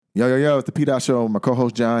Yo, it's the P. Dot Show. My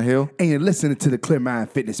co-host, John Hill. And you're listening to the Clear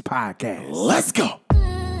Mind Fitness Podcast. Let's go.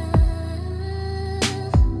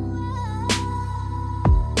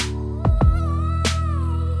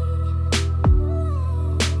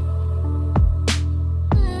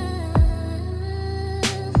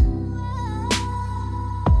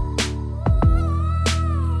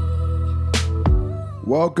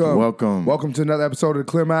 Welcome to another episode of the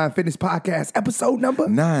Clear Mind Fitness Podcast, episode number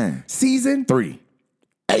 9, season 3,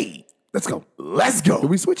 8. Let's go. Let's go. Did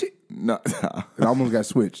we switch it? No. It almost got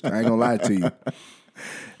switched. I ain't gonna lie to you.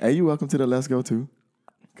 Hey, you welcome to the Let's Go too.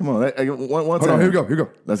 Come on, one Hold time. on, here we go.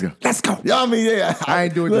 Let's go. Let's go. Yeah, I mean, yeah. I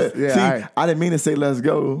ain't doing this. Yeah, I didn't mean to say let's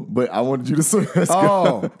go, but I wanted you to say let's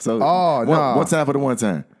Oh. go. So, Oh, no. One time for the one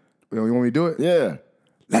time. You want me to do it? Yeah.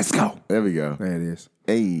 Let's go. There we go. There it is.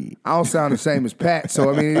 Hey, I don't sound the same as Pat, so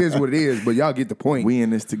I mean, it is what it is, but y'all get the point. we in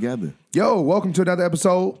this together. Yo, welcome to another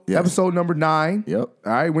episode. Yes. Episode number 9. Yep.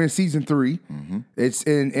 All right, we're in season 3. Mm-hmm. It's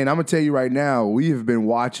and I'm gonna tell you right now, we have been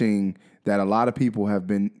watching that a lot of people have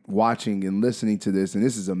been watching and listening to this, and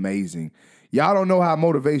this is amazing. Y'all don't know how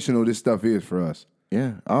motivational this stuff is for us.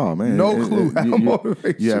 Yeah. Oh, man. No clue how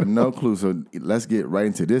motivational. You have no clue. So let's get right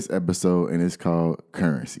into this episode, and it's called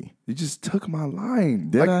Currency. You just took my line.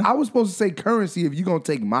 Did I? I was supposed to say currency if you're gonna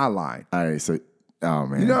take my line. All right. So, oh,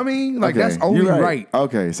 man. You know what I mean? Like, Okay, that's only you're right.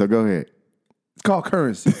 Okay. So go ahead. It's called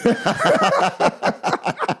currency.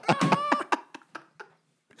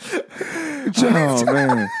 Oh,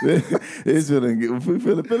 man. It's feeling good. We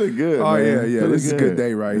feeling good. Oh, man. yeah. Feeling This is a good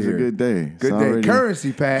day right It's here. a good day. Good It's day. already-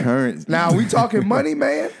 Currency, Pat. Currency. Now, we talking money,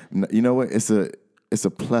 man? You know what? It's a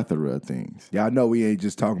plethora of things. Y'all know we ain't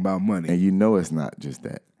just talking about money. And you know it's not just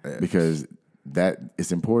that. Because that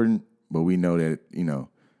it's important, but we know that,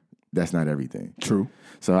 that's not everything. True.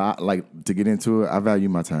 So I like to get into it. I value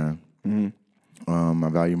my time. I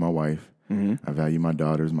value my wife. I value my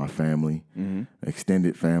daughters, my family,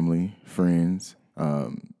 extended family, friends,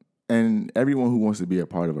 and everyone who wants to be a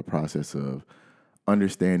part of a process of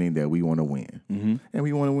understanding that we want to win, and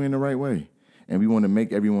we want to win the right way, and we want to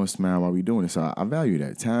make everyone smile while we're doing it. So I value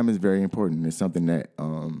that. Time is very important. It's something that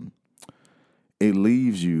it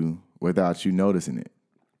leaves you without you noticing it.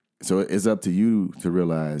 So it's up to you to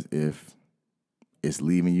realize if it's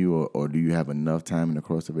leaving you or do you have enough time in the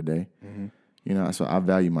course of a day. So I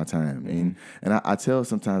value my time. And I tell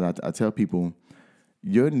sometimes, I tell people,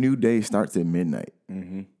 your new day starts at midnight.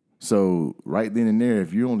 So right then and there,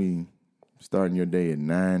 if you're only starting your day at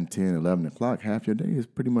 9, 10, 11 o'clock, half your day is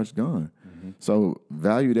pretty much gone. So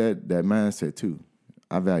value that mindset too.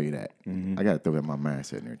 I value that. I got to throw that my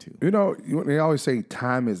mindset in there too. They always say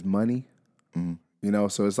time is money.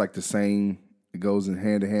 So it's like the same. It goes in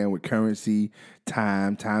hand to hand with currency,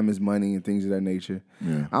 time. Time is money, and things of that nature.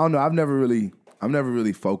 Yeah. I don't know. I've never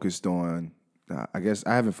really focused on. I guess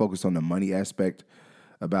I haven't focused on the money aspect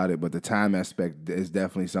about it, but the time aspect is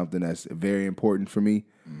definitely something that's very important for me.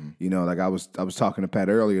 Like I was talking to Pat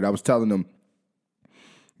earlier, and I was telling him,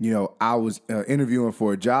 I was interviewing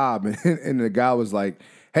for a job, and the guy was like,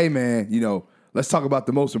 "Hey, man, let's talk about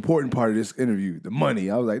the most important part of this interview, the money."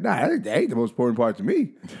 I was like, "Nah, that ain't the most important part to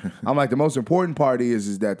me." I'm like, the most important part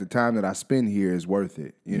is that the time that I spend here is worth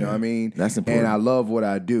it. You know what I mean? That's important. And I love what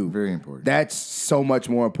I do. Very important. That's so much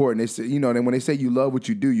more important. They say, then when they say you love what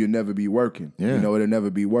you do, you'll never be working. Yeah. It'll never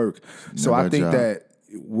be work. So Never I a think job. that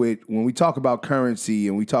when we talk about currency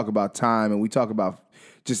and we talk about time and we talk about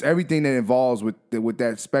just everything that involves with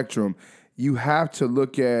that spectrum, you have to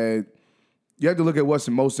look at what's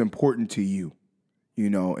most important to you.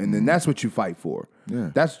 And then that's what you fight for.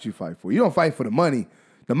 Yeah. That's what you fight for. You don't fight for the money.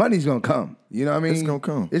 The money's going to come. You know what I mean? It's gonna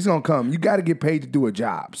come. It's going to come. You got to get paid to do a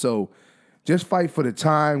job. So just fight for the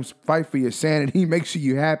times, fight for your sanity, make sure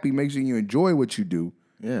you're happy, make sure you enjoy what you do.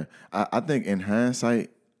 Yeah. I think in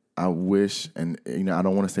hindsight, I wish, and I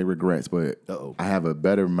don't want to say regrets, but I have a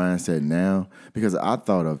better mindset now because I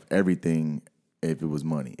thought of everything if it was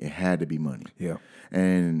money. It had to be money. Yeah.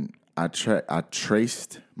 And I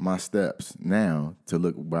traced my steps now to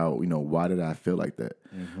look about, why did I feel like that?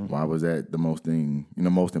 Why was that the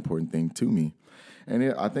most important thing to me?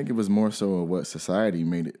 And I think it was more so of what society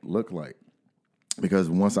made it look like. Because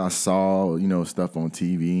once I saw, stuff on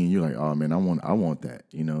TV and you're like, oh man, I want that.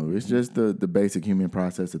 It's just the basic human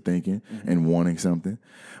process of thinking and wanting something.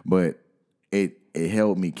 But it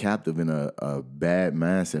held me captive in a bad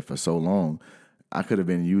mindset for so long. I could have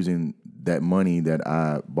been using that money that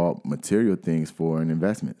I bought material things for in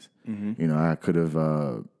investments. I could have,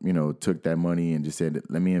 took that money and just said,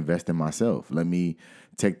 let me invest in myself. Let me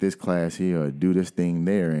take this class here or do this thing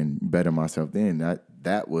there and better myself then.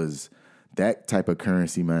 That was that type of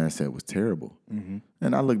currency mindset was terrible.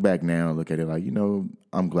 And I look back now and look at it like,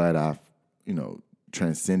 I'm glad I've,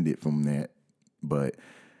 transcended from that. But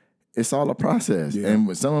it's all a process. Yeah.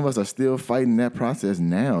 And some of us are still fighting that process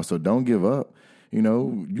now. So don't give up.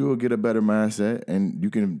 You'll get a better mindset, and you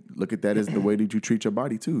can look at that as the way that you treat your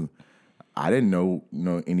body too. I didn't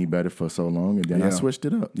know any better for so long, and then I switched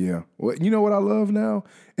it up. Yeah. Well, you know what I love now?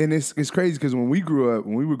 And it's crazy because when we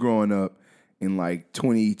were growing up in like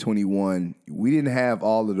 2021, we didn't have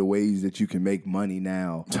all of the ways that you can make money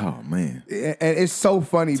now. Oh, man. And it's so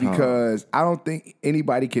funny because I don't think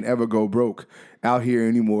anybody can ever go broke out here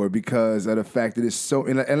anymore because of the fact that it's so,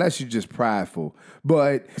 unless you're just prideful.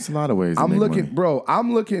 But it's a lot of ways I'm to make looking, money. bro,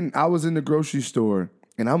 I was in the grocery store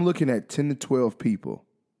and I'm looking at 10 to 12 people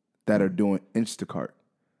that are doing Instacart.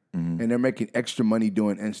 And they're making extra money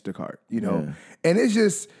doing Instacart, And it's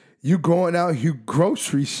just, you going out, you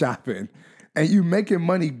grocery shopping. And you making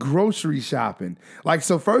money grocery shopping. Like,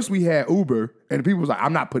 so first we had Uber, and people was like,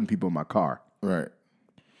 I'm not putting people in my car. Right.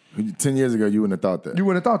 10 years ago, you wouldn't have thought that. You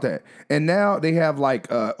wouldn't have thought that. And now they have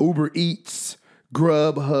like Uber Eats,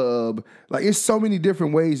 Grubhub. Like, it's so many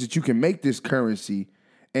different ways that you can make this currency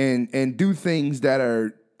and do things that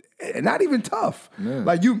are not even tough. Yeah.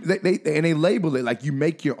 Like they label it like you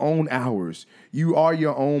make your own hours. You are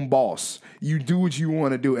your own boss. You do what you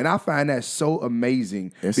want to do. And I find that so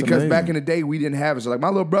amazing. It's because amazing. Back in the day, we didn't have it. So like my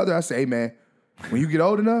little brother, I say, hey man, when you get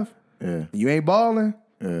old enough, you ain't balling,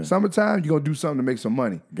 summertime, you're going to do something to make some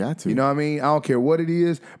money. Got to. You know what I mean? I don't care what it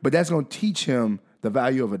is, but that's going to teach him the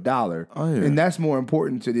value of $1. Oh, yeah. And that's more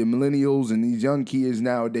important to the millennials and these young kids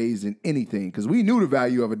nowadays than anything because we knew the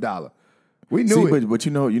value of $1. We knew it. But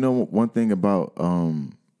you know one thing about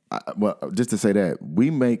just to say that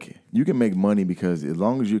you can make money because as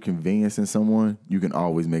long as you're conveniencing someone, you can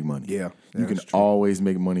always make money. Yeah, you can always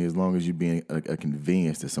make money as long as you're being a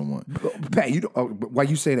convenience to someone. Pat, while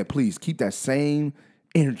you say that, please keep that same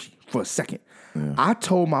energy for a second. Yeah. I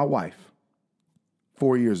told my wife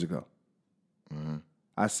 4 years ago.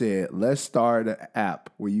 I said, let's start an app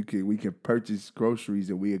where we can purchase groceries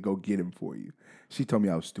and we'll go get them for you. She told me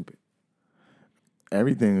I was stupid.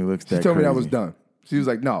 Everything looks that She told crazy. me that was done. She was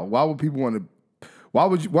like, no, why would people want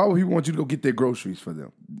people want you to go get their groceries for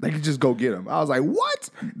them? They could just go get them. I was like, what?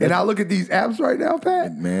 And I look at these apps right now,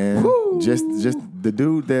 Pat. Man, just the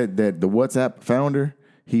dude that the WhatsApp founder,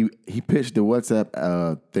 he pitched the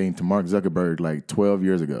WhatsApp thing to Mark Zuckerberg like 12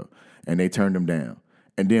 years ago, and they turned him down.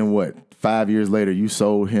 And then what? 5 years later, you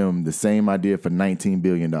sold him the same idea for $19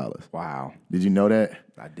 billion. Wow. Did you know that?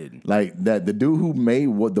 I didn't. Like that, the dude who made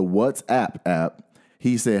the WhatsApp app,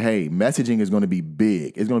 he said, hey, messaging is going to be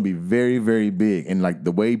big. It's going to be very, very big. And like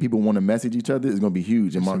the way people want to message each other is going to be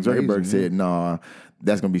huge. And Mark Zuckerberg said, nah,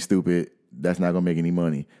 that's going to be stupid. That's not going to make any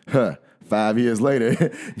money. 5 years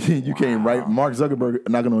later, you came right. Mark Zuckerberg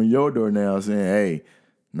knocking on your door now saying, hey,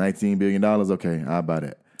 $19 billion. Okay, I'll buy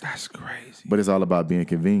that. That's crazy. But it's all about being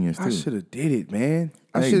convenience too. I should have did it, man.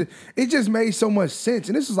 It just made so much sense.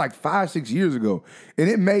 And this was like 5-6 years ago. And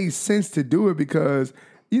it made sense to do it because,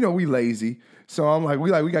 we lazy. So I'm like, we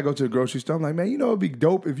gotta go to the grocery store. I'm like, man, it'd be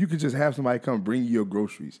dope if you could just have somebody come bring you your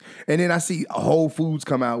groceries. And then I see Whole Foods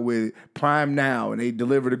come out with Prime Now, and they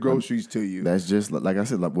deliver the groceries to you. That's just like I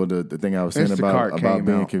said, like the thing I was saying about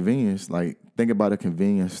being convenience. Like, think about a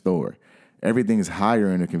convenience store. Everything is higher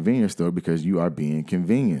in a convenience store because you are being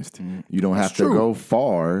convenienced. You don't have to go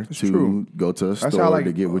far to go to a store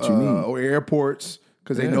to get what you need. Or airports.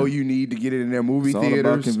 Because they know you need to get it in their movie theaters. It's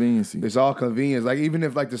all about convenience. It's all convenience. Like, even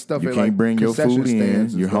if, like, the stuff you at, can't like, bring your food in,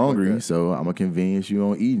 you're hungry, like so I'm going to convenience you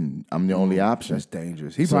on eating. I'm the only option. That's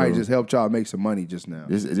dangerous. He probably just helped y'all make some money just now.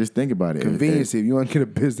 Just think about it. Convenience. If you want to get a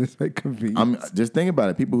business, make convenience. Just think about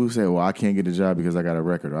it. People who say, well, I can't get a job because I got a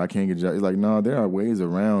record, or I can't get a job. It's like, no, there are ways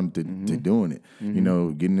around to doing it.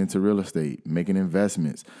 Getting into real estate, making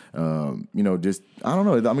investments. Just, I don't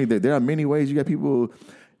know. I mean, there are many ways. You got people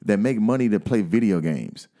that make money to play video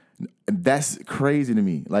games. That's crazy to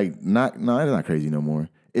me. Like, it's not crazy no more.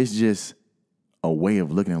 It's just a way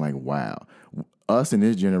of looking at like, wow, us in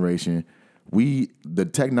this generation, the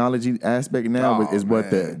technology aspect now is what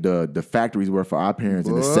the factories were for our parents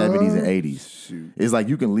in the 70s and 80s. Shoot. It's like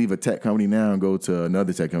you can leave a tech company now and go to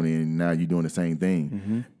another tech company, and now you're doing the same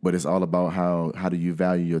thing. But it's all about how do you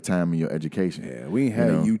value your time and your education. Yeah, we ain't had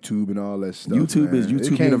YouTube and all that stuff. YouTube is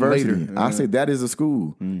YouTube University. Later. I say that is a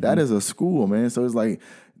school. That is a school, man. So it's like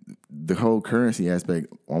the whole currency aspect,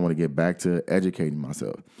 I want to get back to educating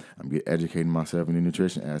myself. I'm educating myself in the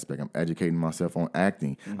nutrition aspect. I'm educating myself on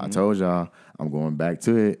acting. I told y'all I'm going back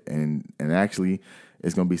to it, and actually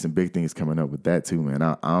it's gonna be some big things coming up with that too,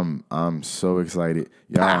 man. I'm so excited.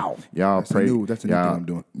 Y'all pray. That's a new thing I'm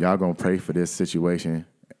doing. Y'all gonna pray for this situation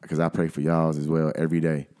because I pray for y'all as well every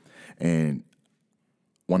day. And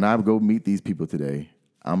when I go meet these people today,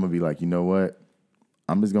 I'm gonna be like, you know what?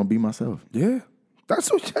 I'm just gonna be myself. Yeah. That's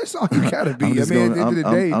all you gotta be. I'm just at the end gonna- of the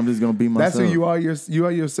day, I'm just gonna be myself. That's who you are. You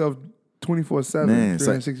are yourself 24/7, Man,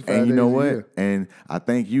 365 and you know days a what? year. And I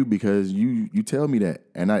thank you because you tell me that,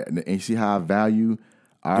 and you see how I value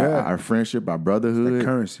our friendship, our brotherhood, It's that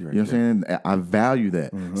currency right you know what I'm saying? I value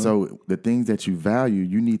that. So the things that you value,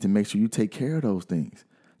 you need to make sure you take care of those things.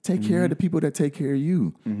 Take care of the people that take care of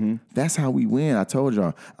you. That's how we win. I told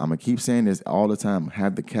y'all, I'm gonna keep saying this all the time.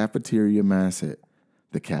 Have the cafeteria mindset.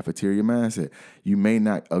 The cafeteria mindset. You may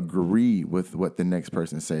not agree with what the next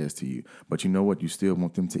person says to you, but you know what? You still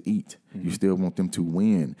want them to eat. You still want them to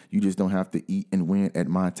win. You just don't have to eat and win at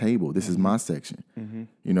my table. This is my section.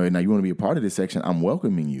 You know, now you want to be a part of this section, I'm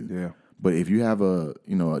welcoming you. Yeah. But if you have a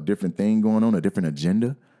different thing going on, a different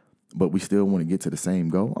agenda, but we still want to get to the same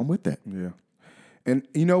goal, I'm with that. Yeah. And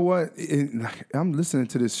you know what? I'm listening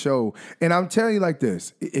to this show, and I'm telling you like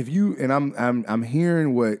this: if you and I'm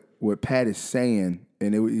hearing what Pat is saying,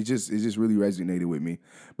 and it just really resonated with me.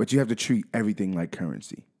 But you have to treat everything like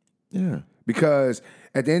currency. Yeah. Because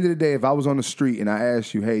at the end of the day, if I was on the street and I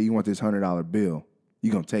asked you, hey, you want this $100 bill,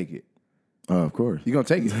 you're going to take it. Of course. You're going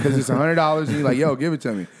to take it because it's $100 and you're like, yo, give it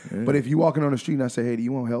to me. Yeah. But if you're walking on the street and I say, hey, do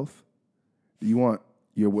you want health? Do you want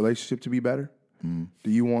your relationship to be better? Do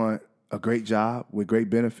you want a great job with great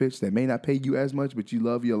benefits that may not pay you as much, but you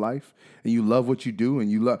love your life and you love what you do and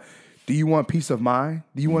you love... Do you want peace of mind?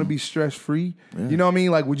 Do you want to be stress-free? Yeah. You know what I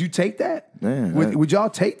mean? Like, would you take that? Man, would y'all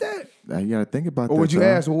take that? You got to think about that. Or would you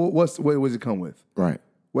ask, well, what does it come with? Right.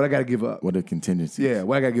 What I got to give up? What are contingencies? Yeah,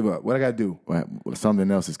 what I got to give up? What I got to do? Well, something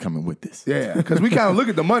else is coming with this. Yeah, because we kind of look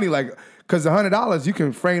at the money like, because the $100, you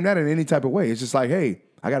can frame that in any type of way. It's just like, hey,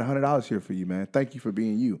 I got $100 here for you, man. Thank you for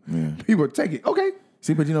being you. Yeah. People take it. Okay.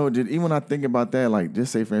 See, but you know, even when I think about that, like,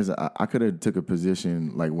 just say, for instance, I could have took a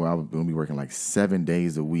position like where I was going to be working like 7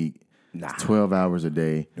 days a week. 12 hours a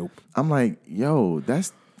day. Nope. I'm like, yo,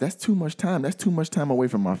 that's too much time. That's too much time away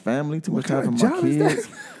from my family, too much time from my kids,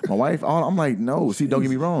 my wife. I'm like, no. See, don't get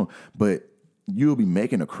me wrong, but you'll be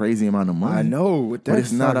making a crazy amount of money. I know. But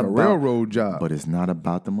it's not like a railroad job. But it's not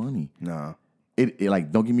about the money. Nah. It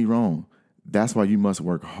like, don't get me wrong. That's why you must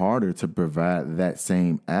work harder to provide that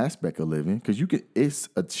same aspect of living because it's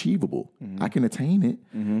achievable. I can attain it.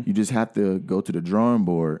 You just have to go to the drawing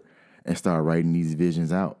board and start writing these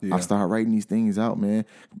visions out. Yeah. I start writing these things out, man.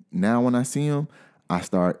 Now when I see them, I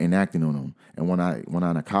start enacting on them. And when I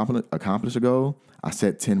accomplish a goal, I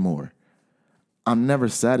set 10 more. I'm never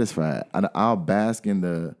satisfied. I'll bask in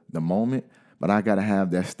the moment, but I got to have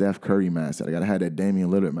that Steph Curry mindset. I got to have that Damian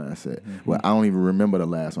Lillard mindset. Where I don't even remember the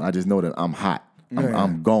last one. I just know that I'm hot.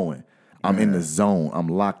 I'm going. I'm in the zone. I'm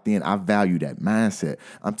locked in. I value that mindset.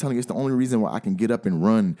 I'm telling you, it's the only reason why I can get up and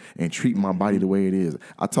run and treat my body the way it is.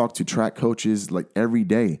 I talk to track coaches like every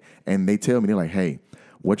day, and they tell me, they're like, hey,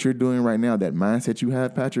 what you're doing right now, that mindset you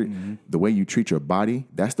have, Patrick, the way you treat your body,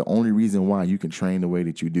 that's the only reason why you can train the way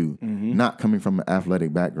that you do, not coming from an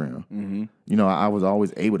athletic background. You know, I was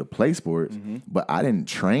always able to play sports, but I didn't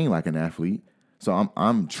train like an athlete. So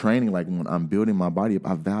I'm training like when I'm building my body up,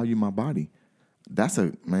 I value my body. That's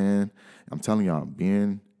man. I'm telling y'all,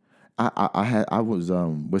 I was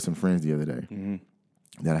with some friends the other day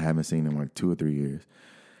that I haven't seen in like 2 or 3 years,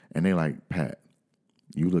 and they like, Pat,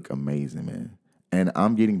 you look amazing, man. And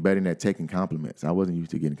I'm getting better at taking compliments. I wasn't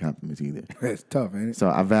used to getting compliments either. That's tough, ain't it? So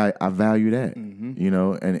I value that, you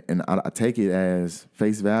know, and I take it as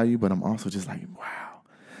face value, but I'm also just like, wow,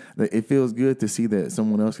 it feels good to see that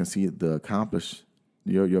someone else can see your accomplishments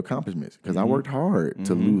because I worked hard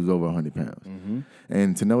to lose over 100 pounds,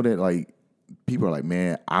 and to know that like people are like,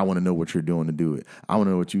 man, I want to know what you're doing to do it. I want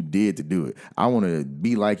to know what you did to do it. I want to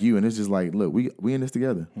be like you, and it's just like, look, we in this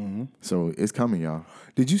together, so it's coming, y'all.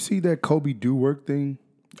 Did you see that Kobe do work thing?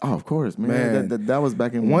 Oh, of course, man. That was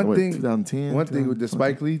back in 2010. One thing with the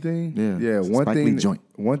Spike Lee thing, yeah. Spike Lee joint.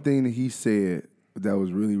 One thing that he said that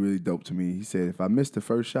was really, really dope to me. He said, if I missed the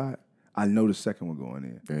first shot, I know the second one going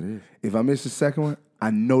in. That is. If I miss the second one,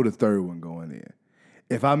 I know the third one going in.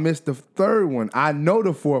 If I missed the third one, I know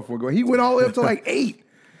the fourth one going. He went all the way up to like 8.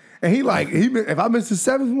 And if I missed the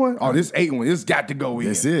 7th one, this 8th one, this got to go in.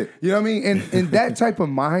 That's it. You know what I mean? And that type of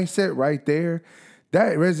mindset right there,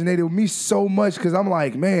 that resonated with me so much because I'm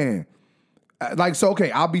like, man,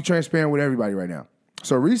 okay, I'll be transparent with everybody right now.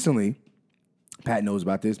 So recently, Pat knows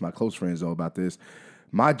about this, my close friends know about this.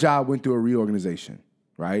 My job went through a reorganization,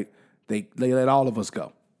 right? They let all of us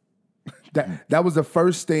go. That was the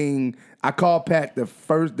first thing I called Pat.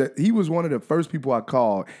 He was one of the first people I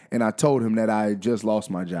called, and I told him that I had just lost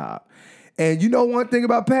my job. And you know one thing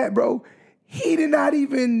about Pat, bro, he did not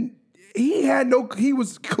even. He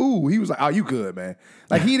was cool. He was like, "Oh, you good, man?"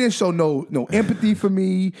 Like he didn't show no empathy for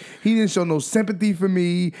me. He didn't show no sympathy for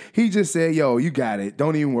me. He just said, "Yo, you got it.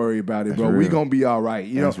 Don't even worry about it, bro. We gonna be all right."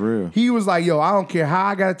 You That's know, real. He was like, "Yo, I don't care how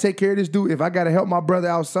I gotta take care of this dude. If I gotta help my brother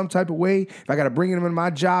out some type of way, if I gotta bring him in my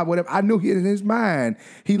job, whatever." I knew he in his mind.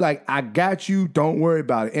 He like, "I got you. Don't worry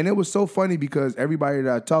about it." And it was so funny because everybody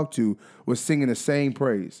that I talked to was singing the same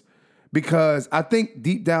praise. Because I think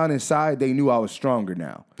deep down inside, they knew I was stronger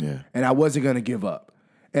now. Yeah. And I wasn't going to give up.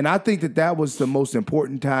 And I think that was the most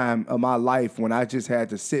important time of my life when I just had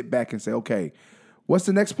to sit back and say, okay, what's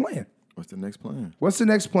the next plan? What's the next plan? What's the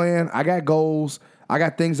next plan? I got goals. I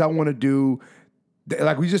got things I want to do.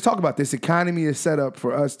 Like we just talked about, this economy is set up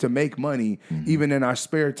for us to make money even in our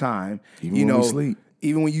spare time. Even when we sleep.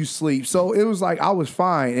 Even when you sleep. So it was like I was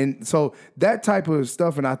fine. And so that type of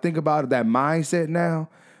stuff, and I think about that mindset now,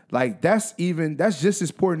 like that's just as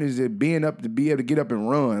important as it being up to be able to get up and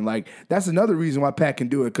run. Like that's another reason why Pat can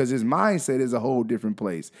do it, because his mindset is a whole different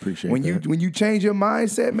place. Appreciate when that. when you change your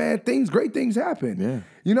mindset, man, great things happen. Yeah.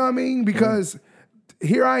 You know what I mean? Because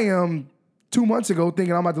here I am 2 months ago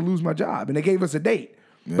thinking I'm about to lose my job, and they gave us a date.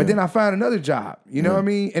 Yeah. But then I found another job. You know what I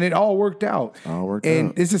mean? And it all worked out.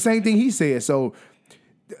 And it's the same thing he said. So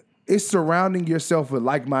it's surrounding yourself with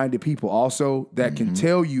like-minded people also that can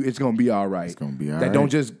tell you it's going to be all right. It's going to be all right.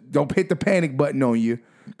 That don't hit the panic button on you.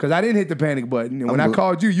 Because I didn't hit the panic button. And when I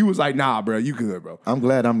called you, you was like, nah, bro, you good, bro. I'm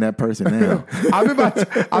glad I'm that person now. I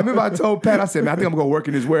remember I told Pat, I said, man, I think I'm going to work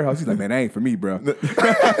in this warehouse. He's like, man, that ain't for me, bro. And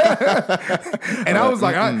I was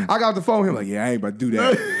like, I got off the phone. Him like, yeah, I ain't about to do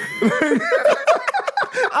that.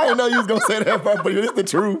 I didn't know you was gonna say that part, but it's the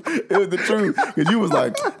truth. It was the truth. Because you was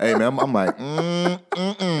like, hey man, I'm like,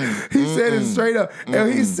 He said it straight up.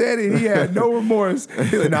 And he said it, he had no remorse.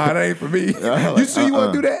 He like, nah, that ain't for me. Like, you sure you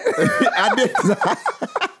want to do that? I did.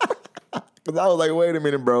 Because I was like, wait a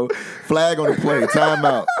minute, bro. Flag on the play. Time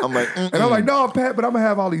out. I'm like, And I'm like, no, Pat, but I'm going to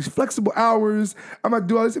have all these flexible hours. I'm going to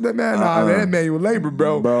do all this. Man, nah, man, that manual labor,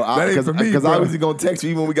 bro. That ain't for me, Because bro. I was going to text you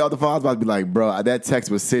even when we got off the phone. I was about to be like, bro, that text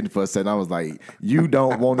was sitting for a second. I was like, you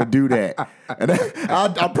don't want to do that. And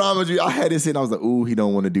I promise you, I had this in. I was like, ooh, he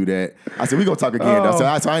don't want to do that. I said, we going to talk again. So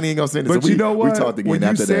I ain't even going to send it. But so you know what? We talked again when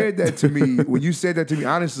after you said that to me, when you said that to me,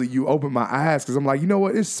 honestly, you opened my eyes, because I'm like, you know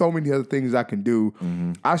what? There's so many other things I can do.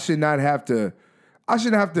 I shouldn't have to,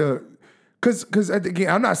 because again,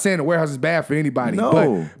 I'm not saying the warehouse is bad for anybody.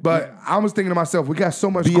 No. But I was thinking to myself, we got so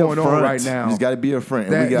much going on right now. You just got to be a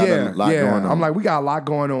friend. And we got a lot going on. I'm like, we got a lot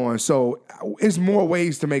going on. So it's more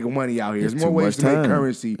ways to make money out here. It's more ways to make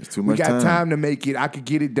currency. It's too much we got time to make it. I could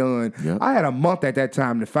get it done. Yep. I had a month at that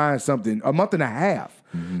time to find something, a month and a half.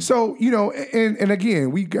 So, you know, and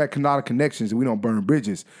again, we got a lot of connections and we don't burn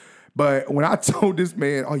bridges. But when I told this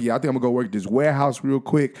man, oh yeah, I think I'm gonna go work at this warehouse real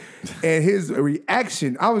quick, and his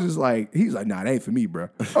reaction, I was just like, he's like, nah, that ain't for me, bro.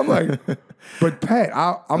 I'm like, but Pat,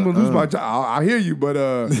 I'm gonna lose my job. I hear you, but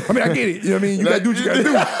I mean, I get it. You know what I mean? You gotta do what you gotta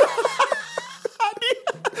do.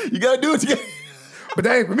 You gotta do what you gotta. But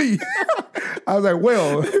that ain't for me. I was like,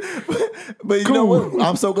 well, but you know what?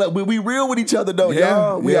 I'm so glad we real with each other though.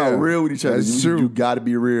 Yeah, We are real with each other. That's true. You got to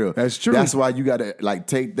be real. That's true. That's why you got to like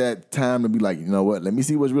take that time to be like, you know what? Let me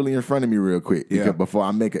see what's really in front of me real quick before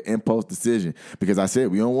I make an impulse decision. Because I said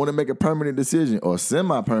we don't want to make a permanent decision or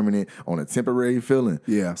semi-permanent on a temporary feeling.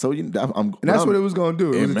 Yeah. So that's what it was gonna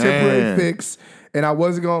do. It was a temporary fix. And I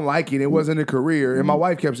wasn't gonna like it. It wasn't a career. And my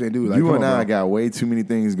wife kept saying, dude, like, you and I got way too many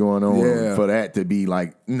things going on for that to be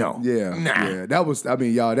like, no. Yeah. Nah. Yeah. That was, I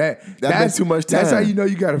mean, y'all, that's too much time. That's how you know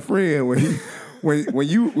you got a friend when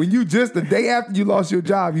you just the day after you lost your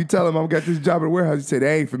job, you tell him I'm got this job in the warehouse. You say, that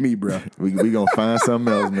ain't for me, bro. we gonna find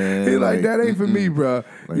something else, man. He like, that ain't for me, bro.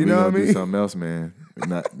 Like, you know what I mean? Do something else, man.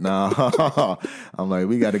 Nah. I'm like,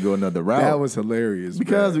 we got to go another route. That was hilarious.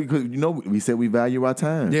 Because we said we value our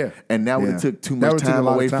time. Yeah. And now we took too much time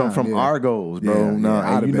away from our goals, bro.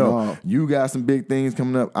 And you got some big things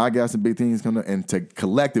coming up. I got some big things coming up. And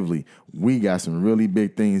collectively, we got some really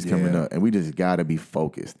big things coming up. And we just got to be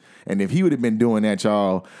focused. And if he would have been doing that,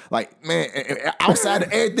 y'all, like, man, outside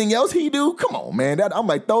of everything else he do, come on, man. I'm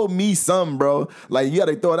like, throw me something, bro. Like, you got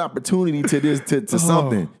to throw an opportunity to this, to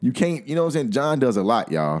something. You can't, you know what I'm saying? John does a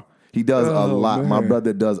lot, y'all. He does a lot. Man. My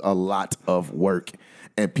brother does a lot of work.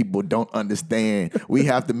 And people don't understand. We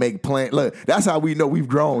have to make plans. Look, that's how we know we've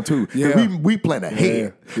grown too. Yeah. We plan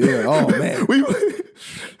ahead. Yeah. Oh man.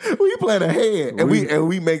 we plan ahead. And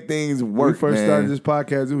we make things work. When we first started this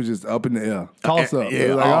podcast, it was just up in the air. Toss up.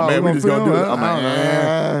 Yeah. Like, man, we just gonna do it. I'm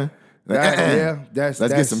like, Let's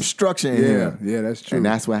get some structure in here. Yeah, that's true. And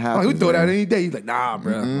that's what happens. We throw that any day. He's like, nah,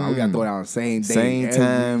 bro. We got to throw that on the same day. Same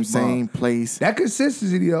time, same place. That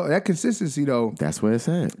consistency, though. That's what it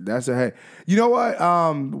said. That's a hey. You know what?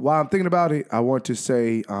 While I'm thinking about it, I want to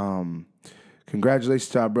say congratulations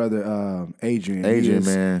to our brother Adrian.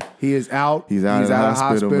 Man. He is out. He's out of the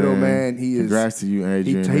hospital, man. Congrats to you,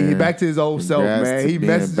 Adrian. He back to his old self, man. He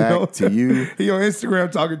messaged back to you. He on Instagram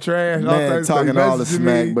talking trash, man, talking all the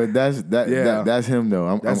smack. But that's him though.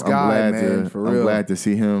 I'm glad to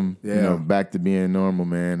see him. Yeah. Back to being normal,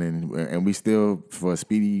 man. And we still for a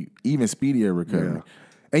even speedier recovery. Yeah.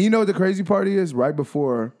 And you know what the crazy part is? Right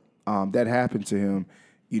before that happened to him,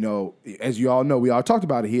 as you all know, we all talked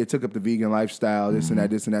about it. He had took up the vegan lifestyle, this and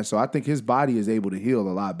that. So I think his body is able to heal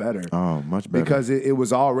a lot better. Oh, much better. Because it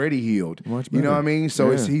was already healed. Much better. You know what I mean?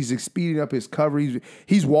 So he's speeding up his cover.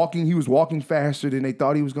 He's walking. He was walking faster than they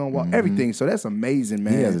thought he was going to walk. Everything. So that's amazing,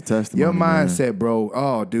 man. He has a testimony. Your mindset, bro.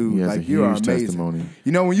 Oh, dude. Like you are amazing. Testimony.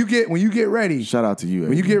 When you get ready. Shout out to you.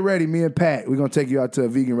 When you get ready, me and Pat, we're going to take you out to a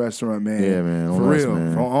vegan restaurant, man. Yeah, man. For real.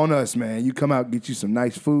 On us, man. You come out, get you some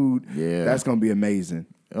nice food. Yeah. That's going to be amazing.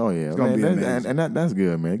 Oh yeah, it's gonna be amazing. And that's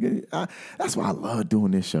good, man. That's why I love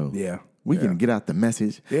doing this show. Yeah, we can get out the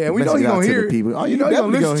message. Yeah, we know you're gonna hear it. People. Oh, you know you're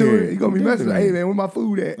gonna listen to it. You're gonna be messaging, hey man, where my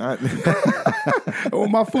food at? I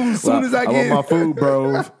want my food as soon as I get. I want my food,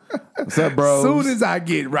 bros. What's up, bros? Soon as I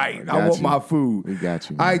get right, I want my food. We got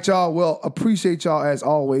you, man. All right, y'all. Well, appreciate y'all as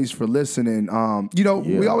always for listening.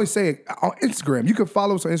 We always say on Instagram, you can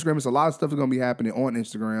follow us on Instagram. It's a lot of stuff that's going to be happening on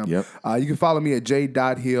Instagram. Yep. You can follow me at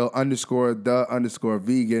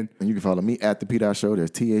j.hill_the_vegan. And you can follow me at the P Dot Show.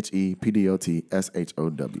 There's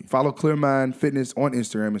THEPDOTSHOW. Follow Clearmind Fitness on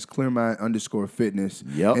Instagram. It's Clearmind_fitness.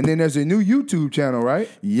 Yep. And then there's a new YouTube channel, right?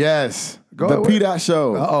 Yes. The P Dot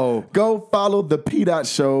Show. Uh-oh. Go follow the P Dot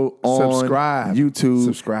Show on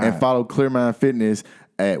YouTube. And follow Clearmind Fitness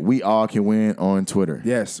at We All Can Win on Twitter.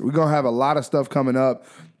 Yes. We're going to have a lot of stuff coming up.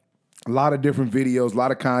 A lot of different videos, a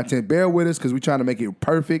lot of content. Bear with us because we're trying to make it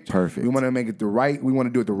perfect. Perfect. We want to make it we want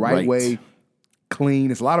to do it the right way. Clean.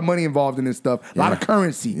 There's a lot of money involved in this stuff. A lot of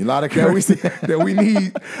currency. A lot of currency that we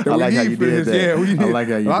need. I like how you did that. Yeah, we need I like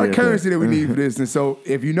how you did a lot of currency that we need for this. And so,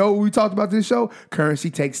 if you know what we talked about this show,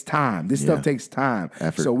 currency takes time. This stuff takes time.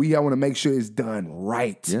 Effort. So we want to make sure it's done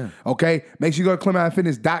right. Yeah. Okay. Make sure you go to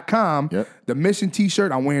ClearmindFitness.com. Yep. The Mission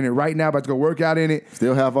T-shirt, I'm wearing it right now. About to go work out in it.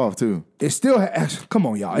 Still half off too. It's still come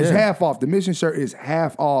on, y'all. It's half off. The Mission shirt is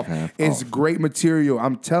half off. It's great material.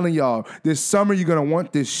 I'm telling y'all, this summer you're gonna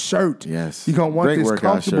want this shirt. Yes. You're gonna want Great this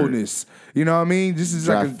comfortableness. You know what I mean? This is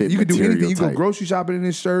Dry like fit you can do anything. You can material go grocery shopping in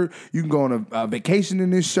this shirt. You can go on a vacation in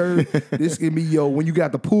this shirt. This can be when you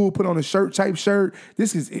got the pool, put on a shirt type shirt.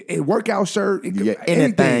 This is a workout shirt.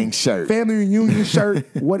 Anything shirt. Family reunion shirt.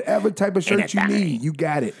 Whatever type of shirt you need, you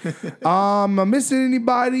got it. Am I missing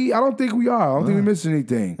anybody? I don't think we are. I don't think we're missing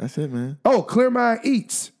anything. That's it, man. Oh, Clearmind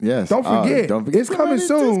Eats. Yes. Don't forget. It's coming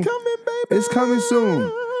soon. It's coming, baby. It's coming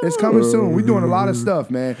soon. It's coming soon. We're doing a lot of stuff,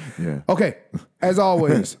 man. Yeah. Okay. As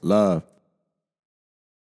always. Love.